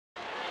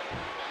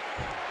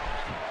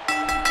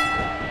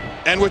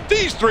And with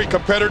these three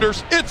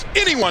competitors, it's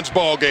anyone's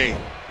ball game.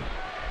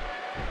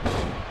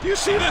 Do you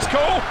see this,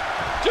 Cole?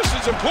 Just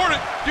as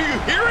important. Do you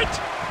hear it?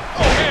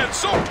 Oh, man,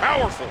 so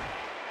powerful.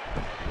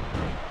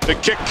 The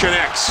kick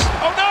connects.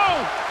 Oh,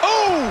 no!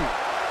 Oh!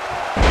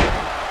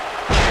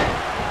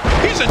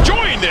 He's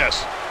enjoying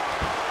this.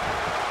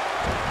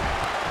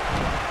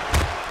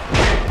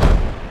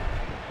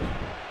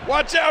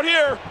 Watch out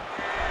here.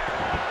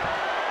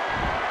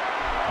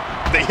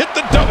 They hit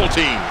the double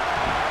team.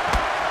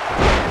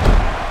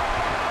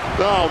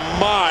 Oh,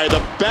 my. The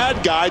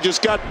bad guy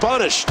just got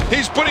punished.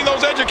 He's putting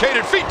those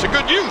educated feet to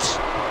good use.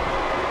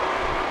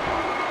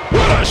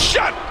 What a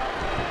shot.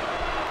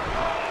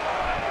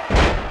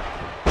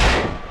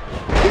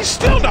 He's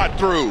still not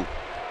through.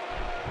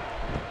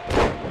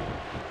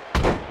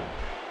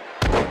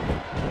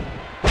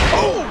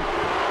 Oh!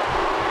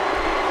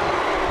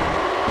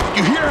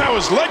 You hear how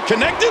his leg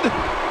connected?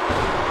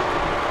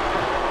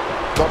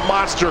 The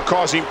monster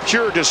causing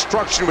pure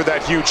destruction with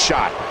that huge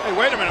shot. Hey,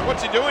 wait a minute.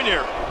 What's he doing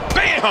here?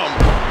 Bam!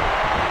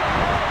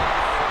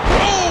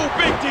 Oh,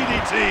 big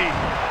DDT.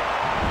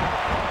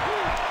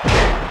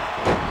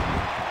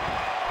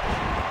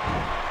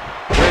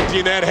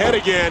 Emptying that head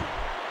again.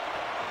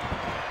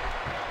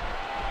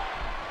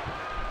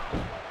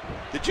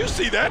 Did you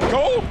see that,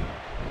 Cole?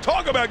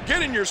 Talk about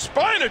getting your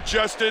spine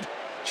adjusted.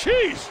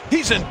 Jeez,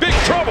 he's in big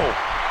trouble.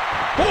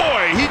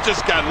 Boy, he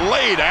just got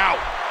laid out.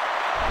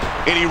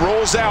 And he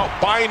rolls out,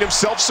 buying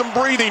himself some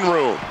breathing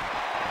room.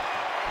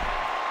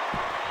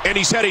 And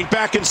he's heading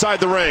back inside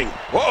the ring.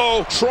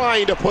 Uh-oh.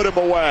 Trying to put him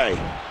away.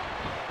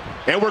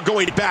 And we're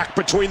going back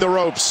between the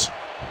ropes.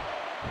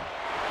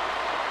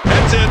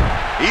 That's it.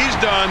 He's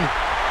done.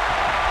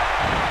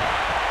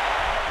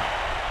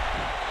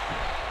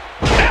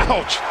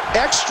 Ouch.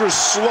 Extra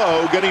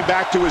slow getting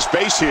back to his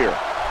base here.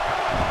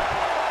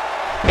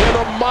 And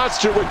a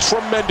monster with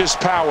tremendous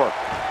power.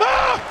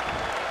 Ah!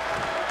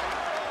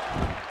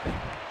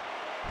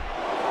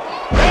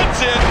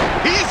 That's it.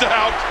 He's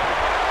out.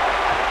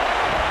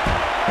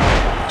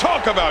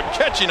 Talk about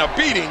catching a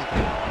beating.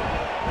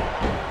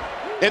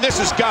 And this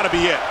has got to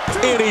be it.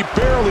 And he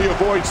barely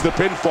avoids the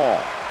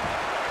pinfall.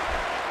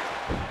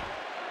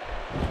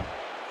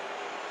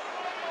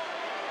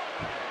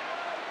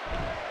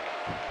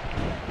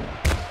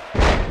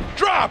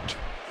 Dropped.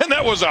 And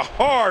that was a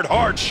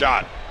hard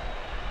shot.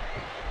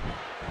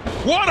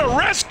 What a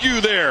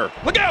rescue there.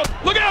 Look out.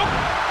 Look out.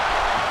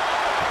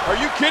 Are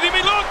you kidding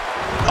me? Look.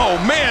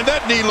 Oh, man,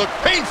 that knee looked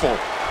painful.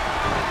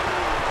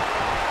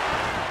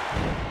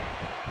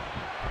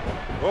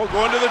 Oh,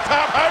 going to the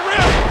top, high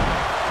rim.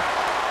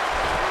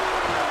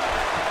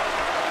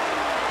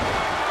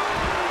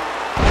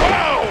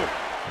 Wow!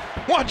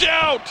 Watch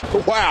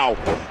out! Wow,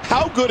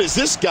 how good is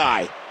this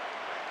guy?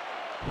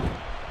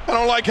 I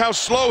don't like how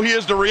slow he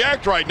is to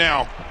react right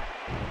now.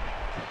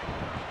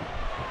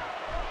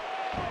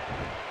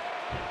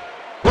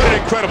 What an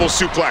incredible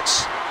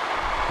suplex.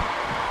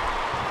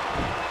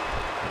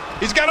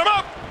 He's got him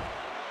up!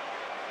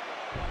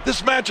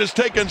 This match has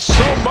taken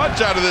so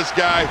much out of this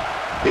guy.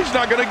 He's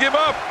not going to give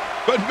up.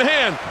 But,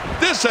 man,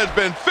 this has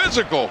been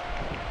physical.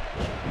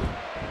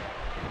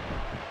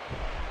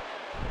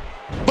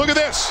 Look at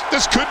this.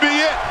 This could be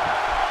it.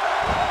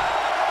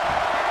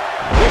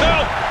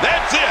 Well,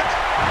 that's it.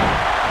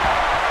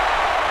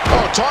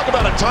 Oh, talk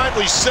about a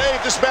timely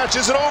save. This match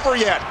isn't over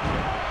yet.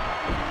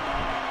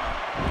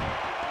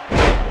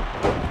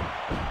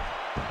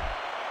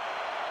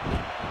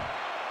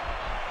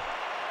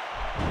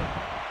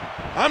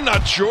 I'm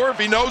not sure if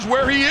he knows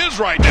where he is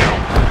right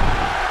now.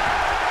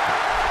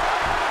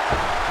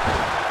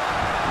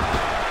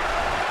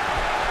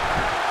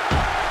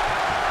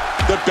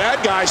 The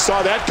bad guy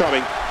saw that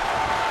coming.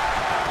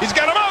 He's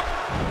got him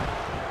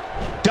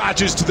up.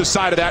 Dodges to the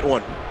side of that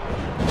one.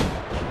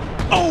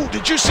 Oh,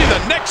 did you see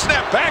the neck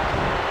snap back?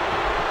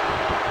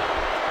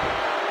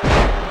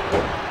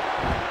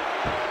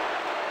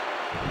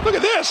 Look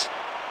at this.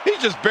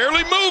 He's just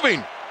barely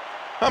moving.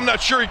 I'm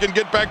not sure he can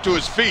get back to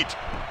his feet.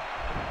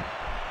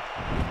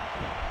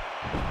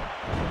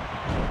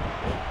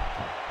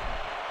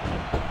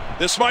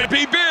 This might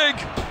be big.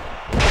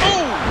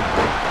 Oh!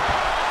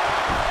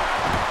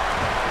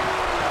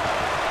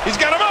 He's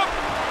got him up.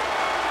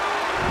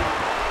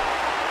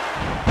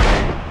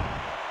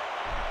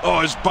 Oh,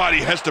 his body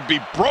has to be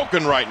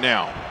broken right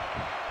now.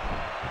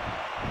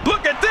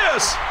 Look at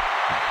this.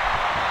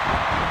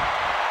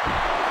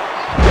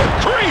 Good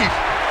grief.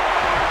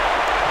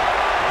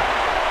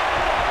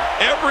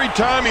 Every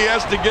time he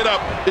has to get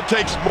up, it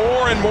takes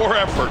more and more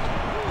effort.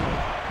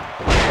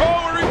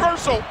 Oh, a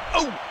reversal.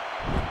 Oh.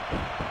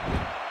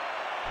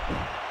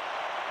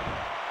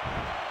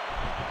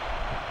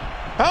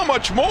 How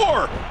much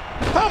more?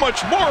 How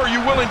much more are you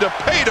willing to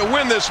pay to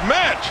win this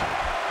match?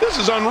 This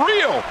is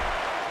unreal.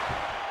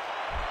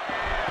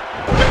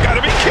 You've got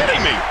to be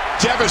kidding me.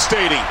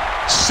 Devastating.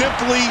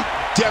 Simply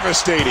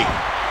devastating.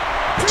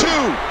 2,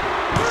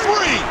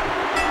 3.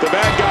 The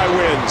bad guy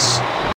wins.